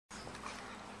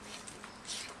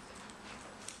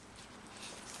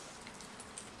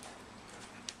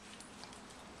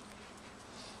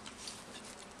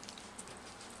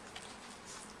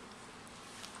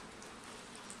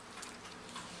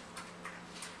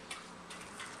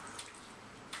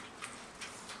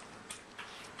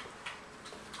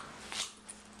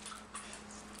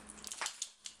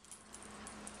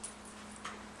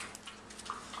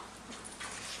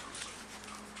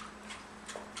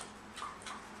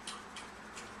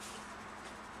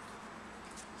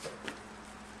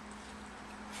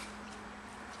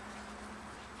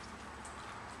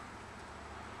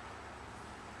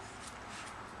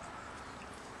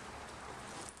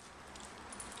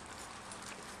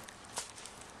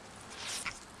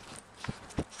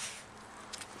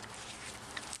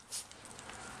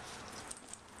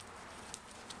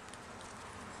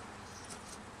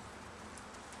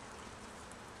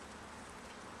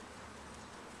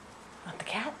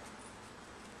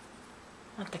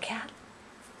Not the cat.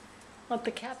 Not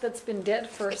the cat that's been dead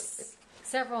for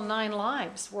several 9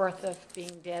 lives worth of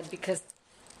being dead, because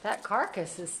that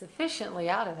carcass is sufficiently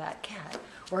out of that cat.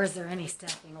 Or is there any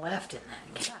stuffing left in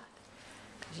that cat?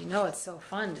 Because you know it's so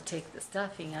fun to take the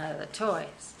stuffing out of the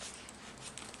toys.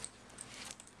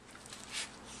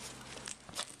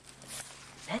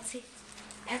 Betsy,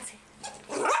 Betsy.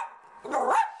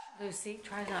 Lucy,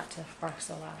 try not to bark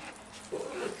so loud.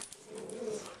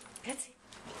 Betsy.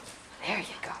 There you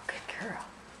go, good girl.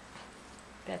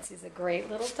 Betsy's a great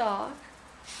little dog.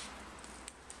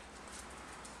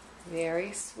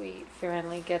 Very sweet,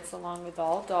 friendly, gets along with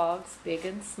all dogs, big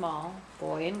and small,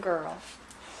 boy and girl.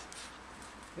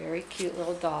 Very cute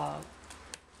little dog.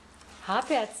 Hi,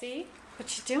 Betsy.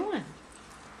 What you doing?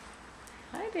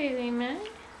 Hi, Daisy May.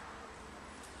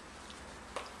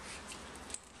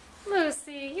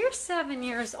 Lucy, you're 7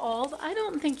 years old. I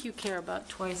don't think you care about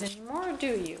toys anymore, do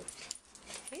you?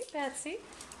 Hey, Betsy.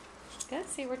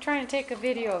 Betsy, we're trying to take a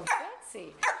video of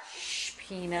Betsy. Shh,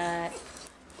 Peanut.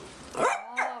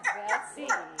 Oh, Betsy.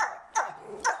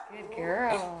 Good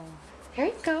girl. Here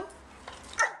you go.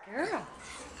 Good girl.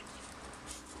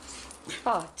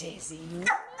 Oh, Daisy.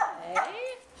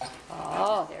 Hey.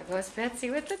 Oh, there goes Betsy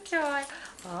with the toy.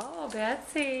 Oh,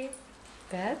 Betsy.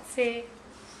 Betsy.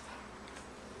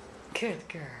 Good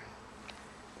girl.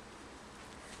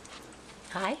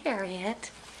 Hi,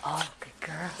 Harriet. Oh, good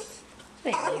girl.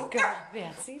 There you go,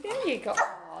 Betsy. There you go.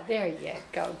 Oh, there you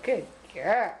go. Good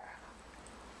girl.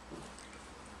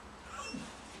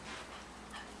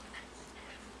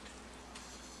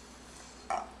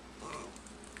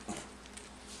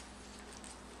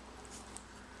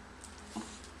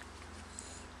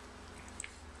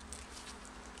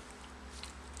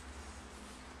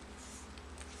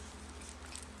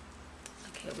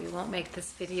 Okay, we won't make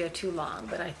this video too long,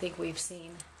 but I think we've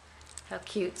seen how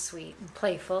cute, sweet, and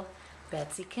playful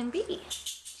Betsy can be.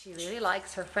 She really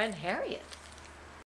likes her friend Harriet.